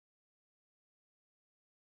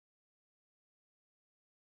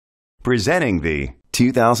Presenting the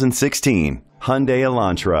 2016 Hyundai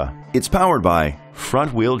Elantra. It's powered by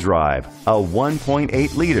front-wheel drive, a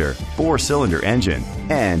 1.8-liter four-cylinder engine,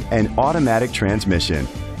 and an automatic transmission.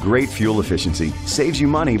 Great fuel efficiency saves you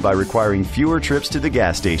money by requiring fewer trips to the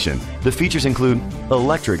gas station. The features include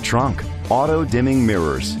electric trunk, auto-dimming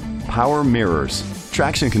mirrors, power mirrors,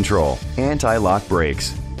 traction control, anti-lock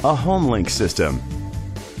brakes, a home-link system.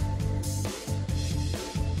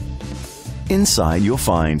 Inside you'll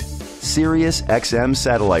find Sirius XM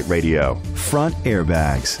satellite radio, front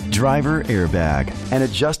airbags, driver airbag, an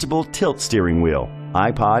adjustable tilt steering wheel,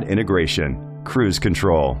 iPod integration, cruise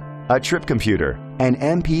control, a trip computer, an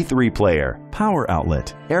MP3 player, power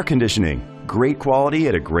outlet, air conditioning. Great quality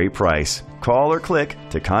at a great price. Call or click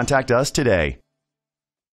to contact us today.